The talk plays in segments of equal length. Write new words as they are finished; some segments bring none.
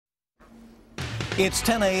It's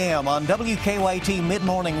 10 a.m. on WKYT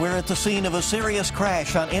Midmorning. We're at the scene of a serious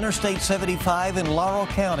crash on Interstate 75 in Laurel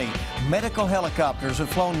County. Medical helicopters have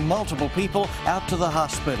flown multiple people out to the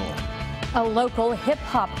hospital. A local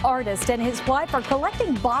hip-hop artist and his wife are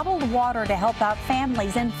collecting bottled water to help out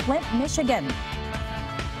families in Flint, Michigan.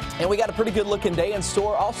 And we got a pretty good-looking day in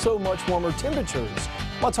store, also much warmer temperatures.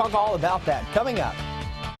 We'll talk all about that coming up.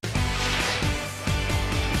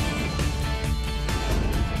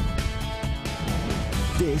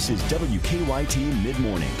 This is WKYT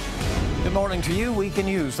Midmorning. Good morning to you. We can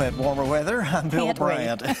use that warmer weather. I'm Bill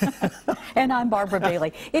Bryant. And I'm Barbara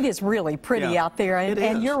Bailey. It is really pretty out there,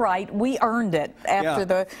 and you're right, we earned it after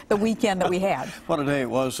the weekend that we had. What a day it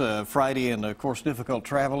was, Friday, and of course difficult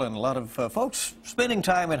travel, and a lot of folks spending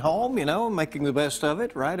time at home, you know, making the best of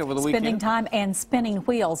it, right, over the weekend. Spending time and spinning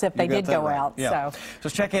wheels if they did go out. Yeah. So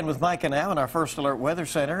let's check in with Micah now in our First Alert Weather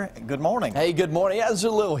Center. Good morning. Hey, good morning. Yeah, there's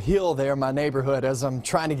a little hill there in my neighborhood as I'm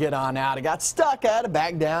trying to get on out. I got stuck. I had to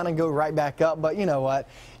back down and go right back up, but you know what?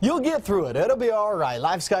 You'll get through it. It'll be all right.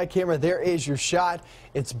 Live sky camera, there is your shot.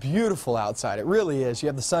 It's beautiful outside. It really is. You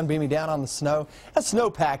have the sun beaming down on the snow. That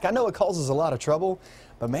snowpack, I know it causes a lot of trouble,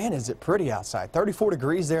 but man, is it pretty outside. 34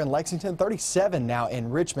 degrees there in Lexington, 37 now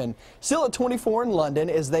in Richmond. Still at 24 in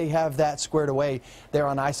London as they have that squared away there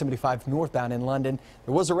on I-75 northbound in London.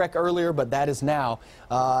 There was a wreck earlier, but that is now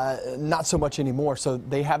not so much anymore. So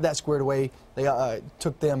they have that squared away. They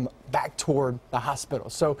took them back toward the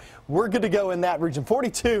hospital. So we're good to go in that region.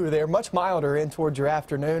 42 there, much milder in towards your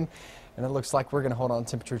afternoon. And it looks like we're going to hold on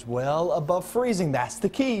to temperatures well above freezing. That's the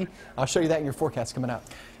key. I'll show you that in your forecast coming up.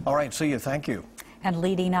 All right, see you. Thank you. And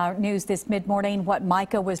leading our news this mid-morning, what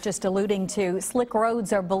Micah was just alluding to, slick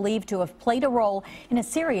roads are believed to have played a role in a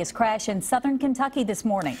serious crash in southern Kentucky this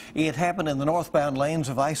morning. It happened in the northbound lanes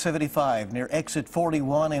of I-75 near exit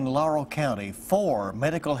 41 in Laurel County. 4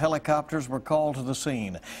 medical helicopters were called to the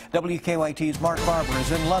scene. WKYT's Mark Barber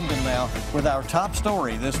is in London now with our top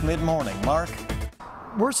story this mid-morning. Mark?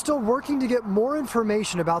 We're still working to get more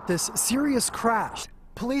information about this serious crash.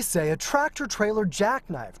 Police say a tractor-trailer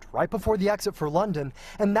jackknifed right before the exit for London,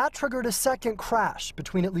 and that triggered a second crash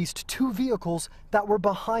between at least 2 vehicles that were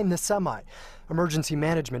behind the semi. Emergency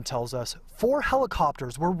management tells us 4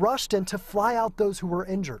 helicopters were rushed in to fly out those who were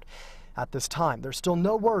injured. At this time, there's still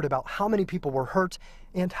no word about how many people were hurt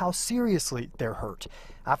and how seriously they're hurt.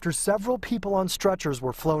 After several people on stretchers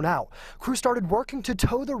were flown out, crews started working to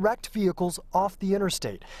tow the wrecked vehicles off the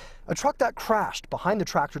interstate. A truck that crashed behind the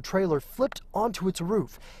tractor-trailer flipped onto its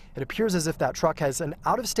roof. It appears as if that truck has an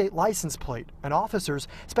out-of-state license plate, and officers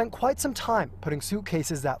spent quite some time putting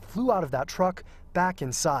suitcases that flew out of that truck back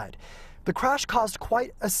inside. The crash caused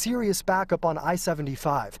quite a serious backup on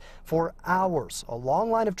I-75. For hours, a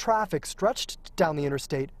long line of traffic stretched down the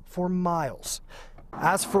interstate for miles.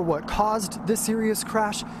 As for what caused this serious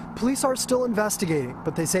crash, police are still investigating,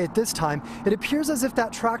 but they say at this time it appears as if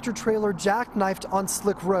that tractor-trailer jackknifed on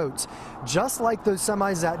slick roads, just like those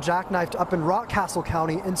semis that jackknifed up in Rockcastle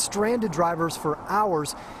County and stranded drivers for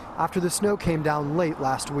hours after the snow came down late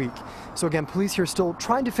last week. So again, police here still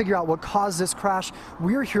trying to figure out what caused this crash.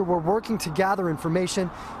 We're here, we're working to gather information.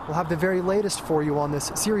 We'll have the very latest for you on this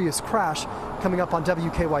serious crash coming up on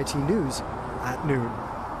WKYT News at noon.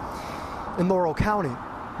 In Laurel County,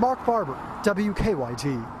 Mark Barber,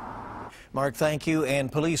 WKYT. Mark, thank you. And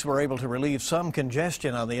police were able to relieve some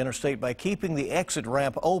congestion on the interstate by keeping the exit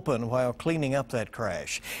ramp open while cleaning up that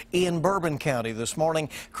crash. In Bourbon County this morning,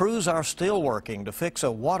 crews are still working to fix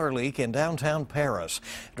a water leak in downtown Paris.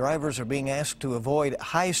 Drivers are being asked to avoid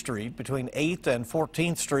High Street between 8th and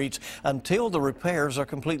 14th Streets until the repairs are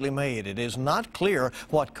completely made. It is not clear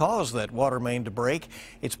what caused that water main to break.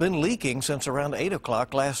 It's been leaking since around 8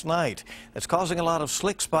 o'clock last night. It's causing a lot of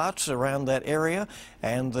slick spots around that area,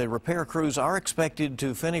 and the repair crews are expected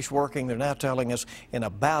to finish working, they're now telling us, in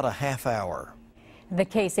about a half hour. The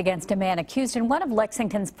case against a man accused in one of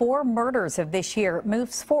Lexington's 4 murders of this year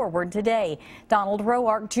moves forward today. Donald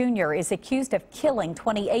Roark Jr. is accused of killing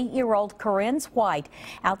 28-year-old Corinne White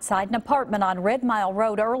outside an apartment on Red Mile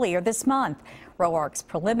Road earlier this month. Roark's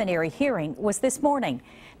preliminary hearing was this morning.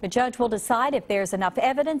 The judge will decide if there's enough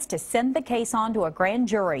evidence to send the case on to a grand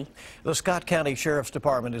jury. The Scott County Sheriff's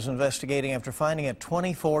Department is investigating after finding a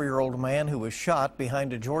 24-year-old man who was shot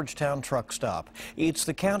behind a Georgetown truck stop. It's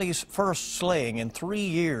the county's first slaying in 3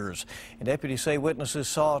 years. And deputies say witnesses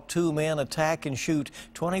saw 2 men attack and shoot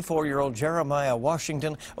 24-year-old Jeremiah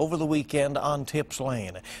Washington over the weekend on Tips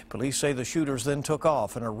Lane. Police say the shooters then took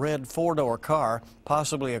off in a red 4-door car,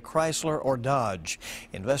 possibly a Chrysler or Dodge.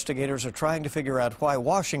 Investigators are trying to figure out why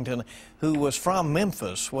Washington, who was from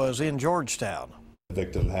Memphis, was in Georgetown. The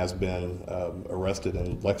victim has been arrested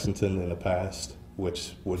in Lexington in the past.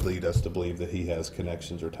 which would lead us to believe that he has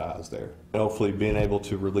connections or ties there. Hopefully being able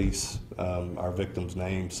to release our victim's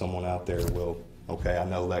name, someone out there will, okay, I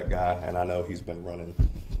know that guy and I know he's been running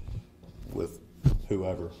with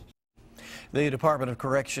whoever. The Department of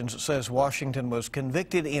Corrections says Washington was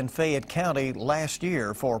convicted in Fayette County last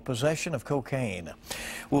year for possession of cocaine.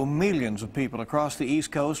 Well, millions of people across the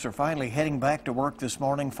East Coast are finally heading back to work this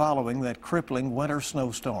morning following that crippling winter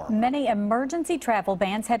snowstorm. Many emergency travel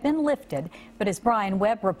bans have been lifted, but as Brian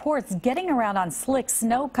Webb reports, getting around on slick,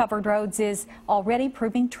 snow-covered roads is already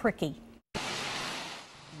proving tricky.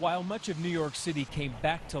 While much of New York City came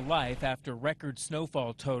back to life after record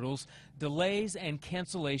snowfall totals, delays and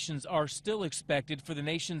cancellations are still expected for the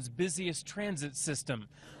nation's busiest transit system.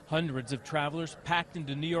 Hundreds of travelers packed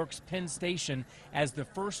into New York's Penn Station as the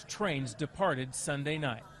first trains departed Sunday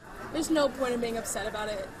night. There's no point in being upset about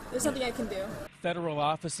it. There's nothing I can do. Federal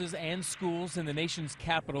offices and schools in the nation's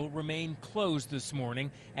capital remain closed this morning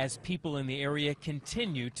as people in the area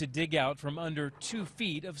continue to dig out from under 2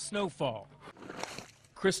 feet of snowfall.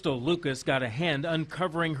 Crystal Lucas got a hand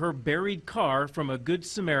uncovering her buried car from a Good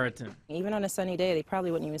Samaritan. Even on a sunny day, they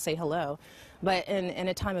probably wouldn't even say hello. But in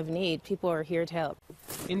a time of need, people are here to help.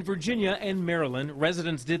 In Virginia and Maryland,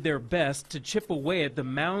 residents did their best to chip away at the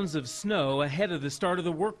mounds of snow ahead of the start of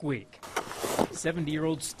the work week.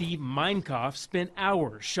 70-year-old Steve Meinkoff spent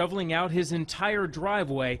hours shoveling out his entire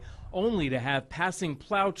driveway, only to have passing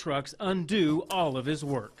plow trucks undo all of his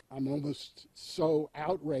work. I'm almost so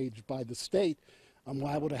outraged by the state, I'm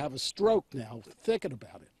liable to have a stroke now thinking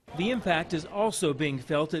about it. The impact is also being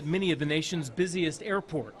felt at many of the nation's busiest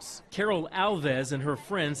airports. Carol Alves and her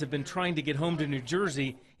friends have been trying to get home to New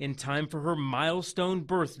Jersey in time for her milestone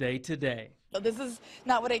birthday today. This is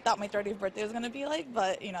not what I thought my 30th birthday was going to be like,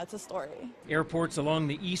 but, you know, it's a story. Airports along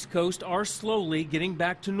the East Coast are slowly getting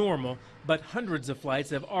back to normal, but hundreds of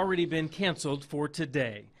flights have already been canceled for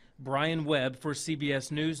today. Brian Webb for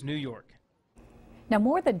CBS News, New York. Now,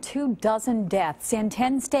 more than 24 deaths in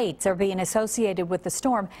 10 states are being associated with the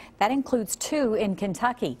storm. That includes 2 in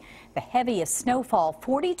Kentucky. The heaviest snowfall,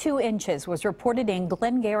 42 inches, was reported in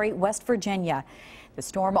Glengarry, West Virginia. The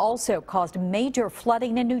storm also caused major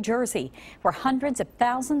flooding in New Jersey, where hundreds of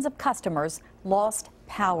thousands of customers lost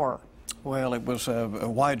power. Well, it was a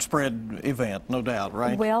widespread event, no doubt,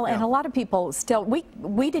 right? Well, yeah. And a lot of people still,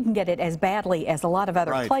 we didn't get it as badly as a lot of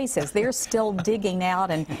other places. They're still digging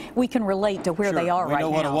out, and we can relate to where they are right now.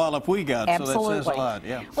 We know what a wallop we got, Absolutely. so that says a lot,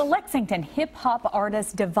 yeah. Well, Lexington hip-hop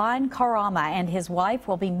artist Divine Karama and his wife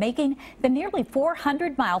will be making the nearly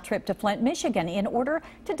 400-mile trip to Flint, Michigan in order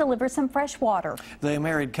to deliver some fresh water. The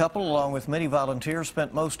married couple, along with many volunteers,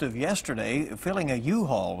 spent most of yesterday filling a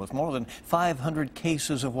U-Haul with more than 500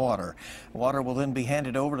 cases of water. Water will then be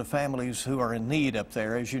handed over to families who are in need up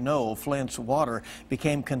there. As you know, Flint's water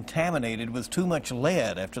became contaminated with too much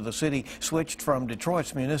lead after the city switched from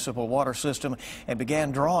Detroit's municipal water system and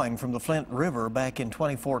began drawing from the Flint River back in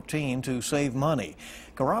 2014 to save money.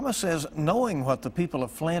 Karama says knowing what the people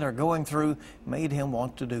of Flint are going through made him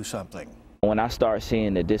want to do something. When I start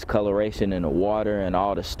seeing the discoloration in the water and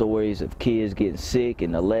all the stories of kids getting sick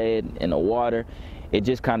and the lead in the water, it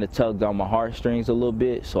just kind of tugged on my heartstrings a little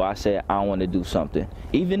bit, so I said, I want to do something.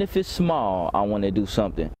 Even if it's small, I want to do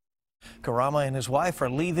something. Karama and his wife are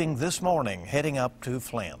leaving this morning, heading up to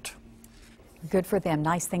Flint. Good for them.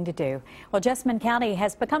 Nice thing to do. Well, Jessamine County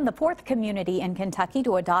has become the 4th community in Kentucky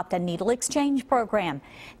to adopt a needle exchange program.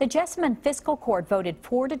 The Jessamine Fiscal Court voted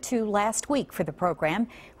 4-2 last week for the program,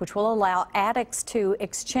 which will allow addicts to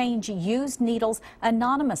exchange used needles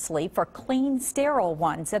anonymously for clean, sterile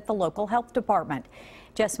ones at the local health department.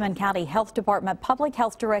 Jessamine County Health Department Public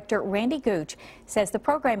Health Director Randy Gooch says the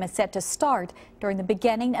program is set to start during the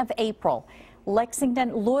beginning of April.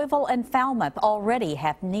 Lexington, Louisville, and Falmouth already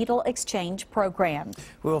have needle exchange programs.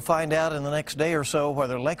 We'll find out in the next day or so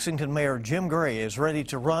whether Lexington Mayor Jim Gray is ready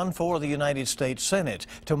to run for the United States Senate.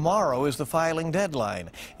 Tomorrow is the filing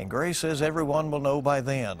deadline, and Gray says everyone will know by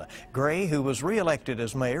then. Gray, who was re-elected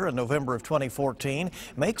as mayor in November of 2014,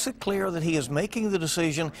 makes it clear that he is making the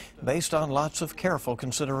decision based on lots of careful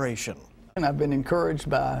consideration. And I've been encouraged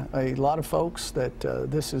by a lot of folks that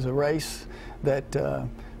this is a race that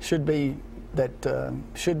should be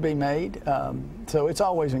made. So it's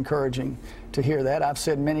always encouraging to hear that. I've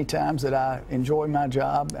said many times that I enjoy my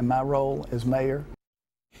job and my role as mayor.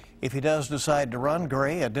 If he does decide to run,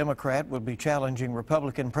 Gray, a Democrat, would be challenging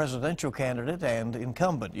Republican presidential candidate and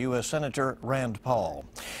incumbent U.S. Senator Rand Paul.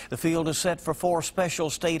 The field is set for 4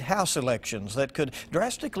 special state House elections that could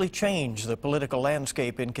drastically change the political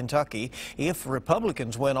landscape in Kentucky. If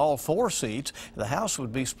Republicans win all 4 seats, the House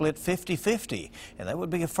would be split 50-50, and that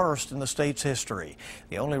would be a first in the state's history.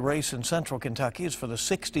 The only race in central Kentucky is for the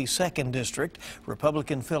 62nd District.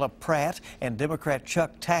 Republican Philip Pratt and Democrat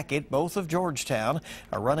Chuck Tackett, both of Georgetown,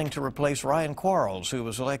 are running to replace Ryan Quarles, who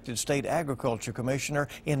was elected state agriculture commissioner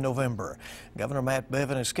in November. Governor Matt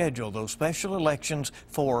Bevin has scheduled those special elections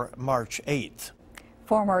for March 8th.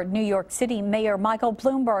 Former New York City Mayor Michael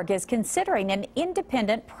Bloomberg is considering an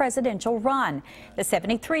independent presidential run. The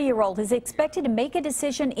 73-year-old is expected to make a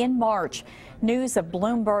decision in March. News of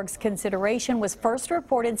Bloomberg's consideration was first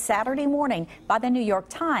reported Saturday morning by the New York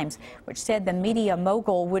Times, which said the media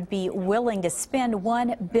mogul would be willing to spend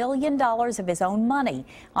 $1 billion of his own money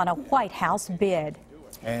on a White House bid.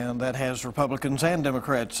 And that has Republicans and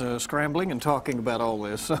Democrats scrambling and talking about all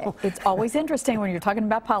this. So it's always interesting when you're talking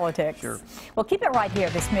about politics. Sure. Well, keep it right here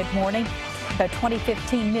this mid-morning. The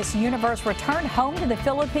 2015 Miss Universe returned home to the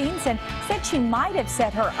Philippines and said she might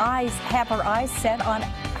have her eyes set on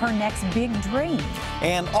her next big dream.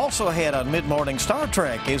 And also ahead on Mid-Morning, Star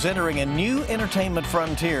Trek is entering a new entertainment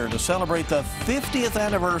frontier to celebrate the 50th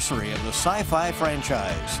anniversary of the sci-fi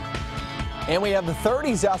franchise. And we have the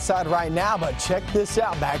 30s outside right now, but check this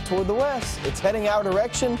out, back toward the west. It's heading our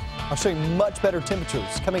direction. I'll show you much better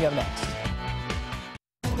temperatures coming up next.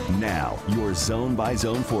 Now, your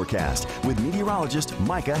zone-by-zone forecast with meteorologist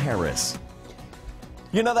Micah Harris.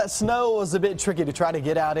 You know, that snow was a bit tricky to try to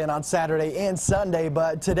get out in on Saturday and Sunday,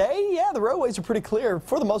 but today, yeah, the roadways are pretty clear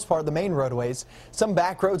for the most part, the main roadways. Some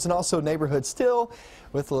back roads and also neighborhoods still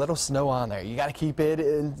with a little snow on there. You got to keep it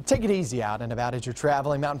and take it easy out and about as you're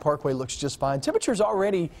traveling. Mountain Parkway looks just fine. Temperatures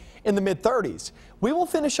already in the mid-30s. We will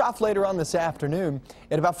finish off later on this afternoon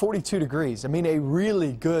at about 42 degrees. I mean, a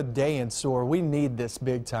really good day in store. We need this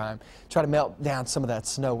big time. Try to melt down some of that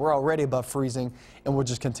snow. We're already above freezing, and we'll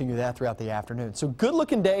just continue that throughout the afternoon. So good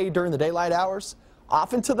looking day during the daylight hours.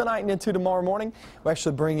 Off into the night and into tomorrow morning, we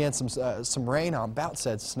actually bring in some rain on about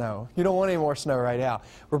said snow. You don't want any more snow right now.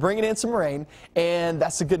 We're bringing in some rain, and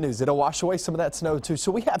that's the good news. It'll wash away some of that snow too. So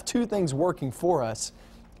we have 2 things working for us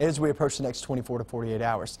as we approach the next 24 to 48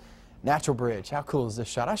 hours. Natural Bridge, how cool is this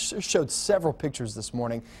shot? I showed several pictures this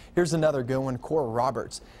morning. Here's another good one, Cora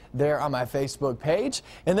Roberts, there on my Facebook page.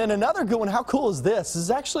 And then another good one, how cool is this? This is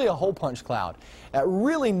actually a hole punch cloud.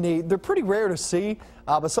 Really neat. They're pretty rare to see,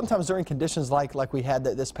 but sometimes during conditions like we had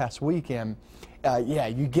this past weekend, yeah,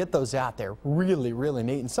 you get those out there. Really, really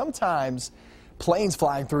neat. And sometimes planes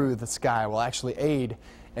flying through the sky will actually aid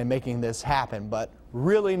in making this happen. But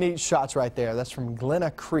really neat shots right there. That's from Glenna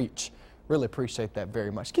Creech. Really appreciate that very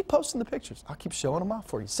much. Keep posting the pictures. I'll keep showing them off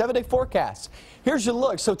for you. 7-day forecast. Here's your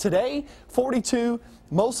look. So today, 42,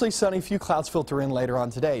 mostly sunny, few clouds filter in later on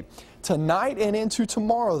today. Tonight and into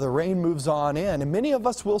tomorrow, the rain moves on in, and many of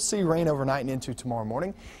us will see rain overnight and into tomorrow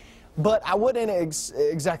morning. But I wouldn't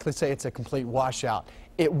exactly say it's a complete washout.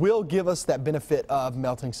 It will give us that benefit of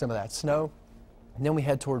melting some of that snow. And then we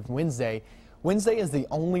head toward Wednesday. Wednesday is the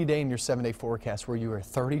only day in your 7-day forecast where you are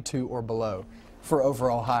 32 or below for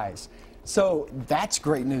overall highs. So that's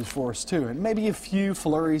great news for us too. And maybe a few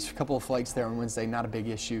flurries, a couple of flakes there on Wednesday, not a big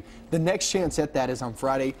issue. The next chance at that is on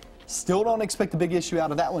Friday. Still don't expect a big issue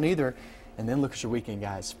out of that one either. And then look at your weekend,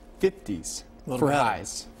 guys. 50s for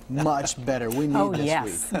highs. Much better. We need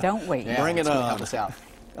this week. Don't we? Yeah, bring it on. Help us out.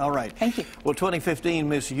 All right. Thank you. Well, 2015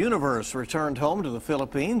 Miss Universe returned home to the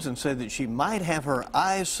Philippines and said that she might have her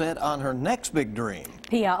eyes set on her next big dream.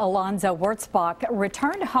 Pia Alonzo Wurzbach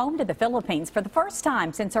returned home to the Philippines for the first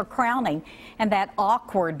time since her crowning, and that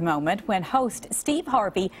awkward moment when host Steve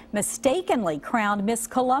Harvey mistakenly crowned Miss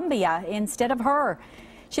Colombia instead of her.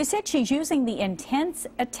 She said she's using the intense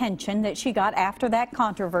attention that she got after that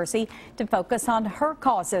controversy to focus on her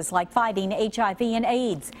causes like fighting HIV and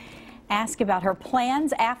AIDS. Asked about her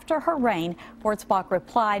plans after her reign, Wurzbach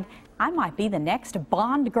replied, "I might be the next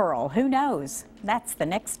Bond girl. Who knows? That's the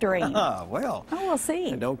next dream." Well, we'll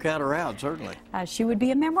see. Don't count her out, certainly. She would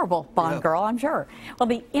be a memorable Bond girl, I'm sure. Well,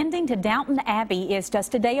 the ending to Downton Abbey is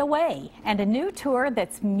just a day away, and a new tour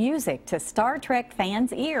that's music to Star Trek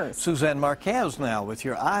fans' ears. Suzanne Marquez now with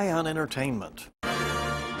your Eye on Entertainment.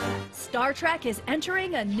 Star Trek is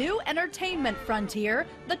entering a new entertainment frontier,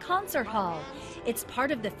 the concert hall. It's part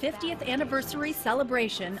of the 50th anniversary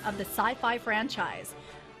celebration of the sci-fi franchise.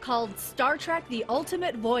 called Star Trek: The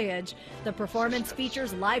Ultimate Voyage. The performance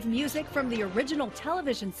features live music from the original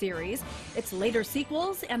television series, its later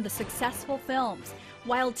sequels, and the successful films,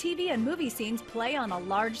 while TV and movie scenes play on a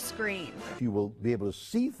large screen. You will be able to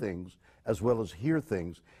see things as well as hear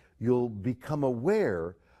things. You'll become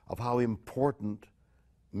aware of how important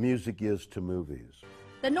music is to movies.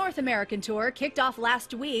 The North American tour kicked off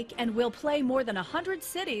last week and will play more than 100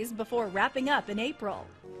 cities before wrapping up in April.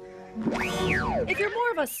 If you're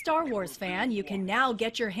more of a Star Wars fan, you can now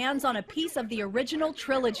get your hands on a piece of the original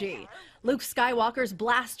trilogy. Luke Skywalker's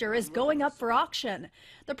blaster is going up for auction.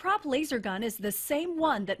 The prop laser gun is the same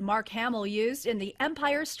one that Mark Hamill used in The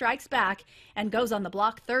Empire Strikes Back and goes on the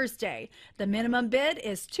block Thursday. The minimum bid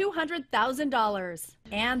is $200,000.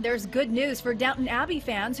 And there's good news for Downton Abbey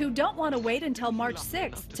fans who don't want to wait until March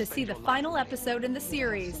 6th to see the final episode in the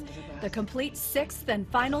series. The complete 6th and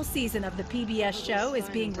final season of the PBS show is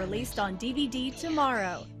being released on DVD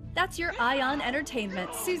tomorrow. That's your Eye on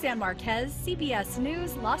Entertainment. Suzanne Marquez, CBS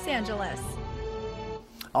News, Los Angeles.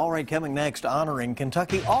 All right, coming next, honoring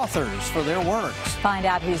Kentucky authors for their works. Find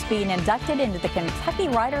out who's being inducted into the Kentucky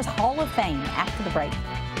Writers Hall of Fame after the break.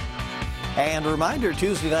 And reminder,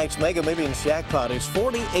 Tuesday night's Mega Millions jackpot is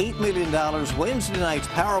 $48 million. Wednesday night's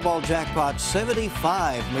Powerball jackpot,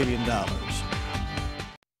 $75 million.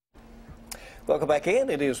 Welcome back in.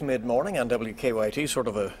 It is mid-morning on WKYT, sort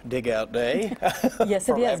of a dig-out day. Yes,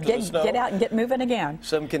 it is. Get out and get moving again.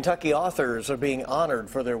 Some Kentucky authors are being honored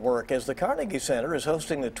for their work as the Carnegie Center is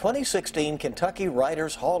hosting the 2016 Kentucky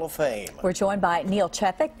Writers Hall of Fame. We're joined by Neil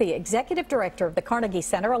Chethik, the Executive Director of the Carnegie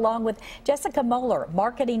Center, along with Jessica Moeller,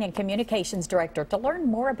 Marketing and Communications Director, to learn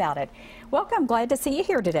more about it. Welcome. Glad to see you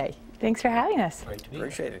here today. Thanks for having us. Great to be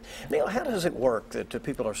Appreciate it. Neil, how does it work that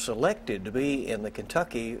people are selected to be in the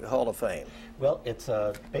Kentucky Hall of Fame? Well, it's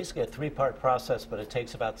basically a three-part process, but it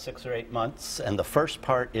takes about 6 or 8 months. And the first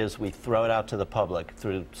part is we throw it out to the public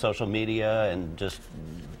through social media and just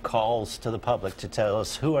calls to the public to tell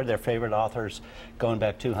us who are their favorite authors going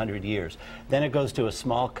back 200 years. Then it goes to a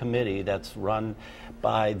small committee that's run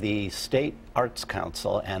by the State Arts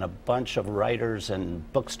Council, and a bunch of writers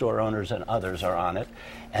and bookstore owners and others are on it.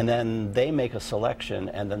 And then they make a selection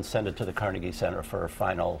and then send it to the Carnegie Center for a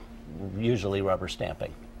final, usually rubber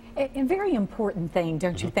stamping. A very important thing,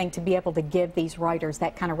 don't you think, to be able to give these writers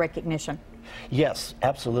that kind of recognition? Yes,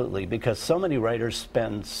 absolutely, because so many writers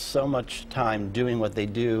spend so much time doing what they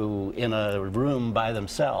do in a room by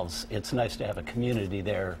themselves. It's nice to have a community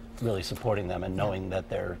there really supporting them and knowing that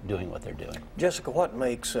they're doing what they're doing. Jessica, What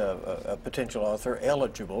makes a potential author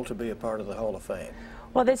eligible to be a part of the Hall of Fame?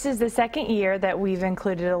 Well, this is the second year that we've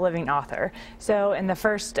included a living author. So in the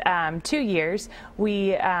first 2 years,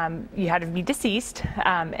 you had to be deceased,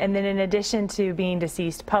 and then in addition to being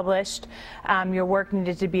deceased, published, your work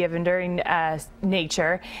needed to be of enduring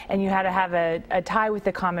nature, and you had to have a tie with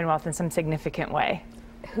the Commonwealth in some significant way.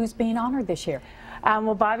 Who's being honored this year?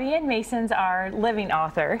 Well, Bobby Ann Mason's our living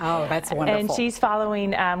author. Oh, that's wonderful. And she's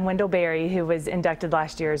following Wendell Berry, who was inducted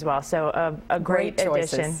last year as well. So a great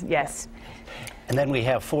addition. Yes. And then we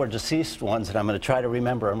have 4 deceased ones, and I'm going to try to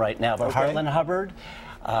remember them right now. But okay. Harlan Hubbard,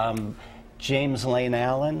 James Lane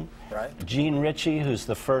Allen, Gene Ritchie, who's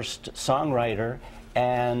the first songwriter,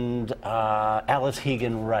 and Alice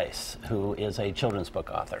Hegan Rice, who is a children's book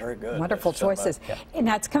author. Very good. Wonderful choices. Yeah. And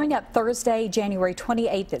that's coming up Thursday, January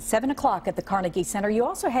 28th at 7 o'clock at the Carnegie Center. You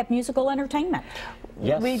also have musical entertainment.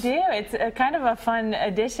 Yes. We do. It's kind of a fun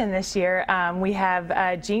addition this year. We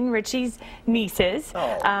have Gene Ritchie's nieces.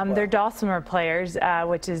 They're dulcimer players,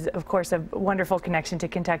 which is, of course, a wonderful connection to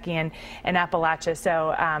Kentucky and Appalachia.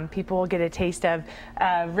 So people will get a taste of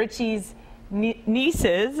Ritchie's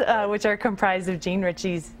nieces, which are comprised of Gene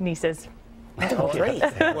Ritchie's nieces. Great.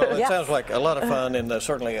 Well, it sounds like a lot of fun and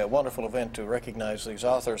certainly a wonderful event to recognize these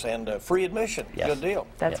authors and free admission. Yes. Good deal.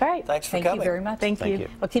 That's right. Thanks for coming. coming. Thank you very much. Thank you.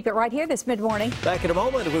 We'll keep it right here this mid-morning. Back in a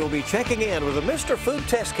moment, we will be checking in with the Mr. Food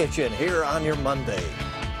Test Kitchen here on your Monday.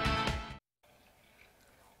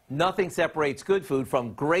 Nothing separates good food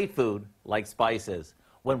from great food like spices.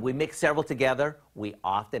 When we mix several together, we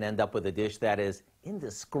often end up with a dish that is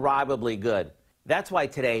indescribably good. That's why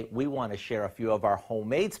today we want to share a few of our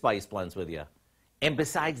homemade spice blends with you. And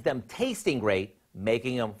besides them tasting great,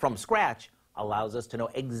 making them from scratch allows us to know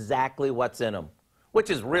exactly what's in them, which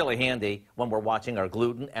is really handy when we're watching our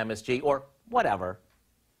gluten, MSG, or whatever.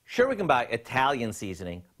 Sure, we can buy Italian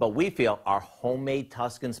seasoning, but we feel our homemade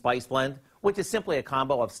Tuscan spice blend, which is simply a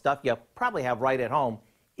combo of stuff you probably have right at home,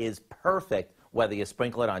 is perfect whether you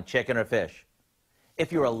sprinkle it on chicken or fish.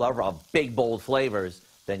 If you're a lover of big, bold flavors,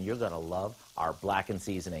 then you're going to love our blackened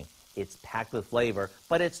seasoning. It's packed with flavor,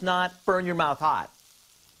 but it's not burn your mouth hot.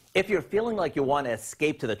 If you're feeling like you want to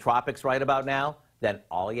escape to the tropics right about now, then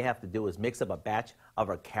all you have to do is mix up a batch of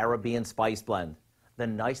our Caribbean spice blend. The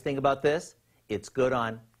nice thing about this, it's good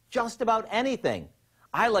on just about anything.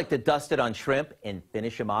 I like to dust it on shrimp and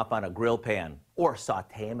finish them off on a grill pan or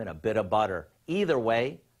saute them in a bit of butter. Either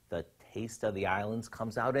way, the taste of the islands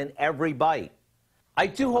comes out in every bite. I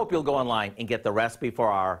do hope you'll go online and get the recipe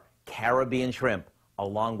for our Caribbean shrimp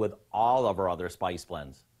along with all of our other spice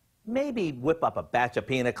blends. Maybe whip up a batch of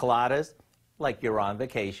pina coladas like you're on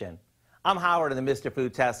vacation. I'm Howard in the Mr.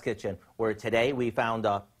 Food Test Kitchen, where today we found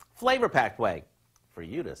a flavor-packed way for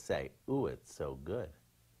you to say, ooh, it's so good.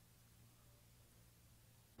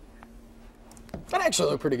 That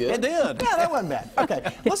actually looked pretty good. It did. Yeah, that wasn't bad.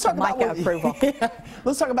 Okay, let's talk about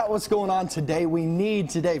let's talk about what's going on today. We need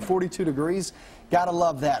today 42 degrees. Gotta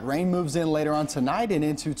love that. Rain moves in later on tonight and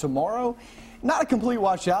into tomorrow. Not a complete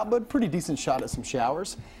washout, but pretty decent shot at some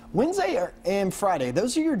showers. Wednesday and Friday,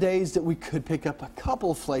 those are your days that we could pick up a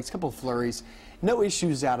couple of flakes, a couple of flurries. No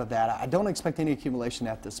issues out of that. I don't expect any accumulation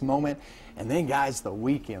at this moment. And then, guys, the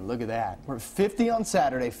weekend, look at that. We're 50 on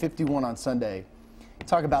Saturday, 51 on Sunday.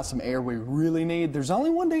 Talk about some air we really need. There's only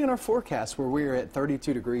one day in our forecast where we're at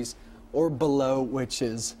 32 degrees or below, which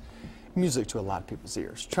is music to a lot of people's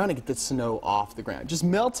ears. Trying to get the snow off the ground. Just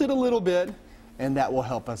melt it a little bit, and that will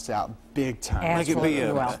help us out big time. Make it be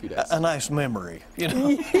a nice memory, you know.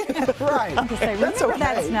 Yeah, right. That's okay.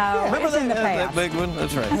 That snow. Yeah. Remember It's in the that past. big one?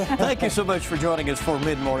 That's right. Thank you so much for joining us for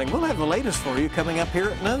Mid-Morning. We'll have the latest for you coming up here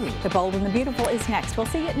at noon. The Bold and the Beautiful is next. We'll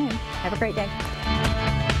see you at noon. Have a great day.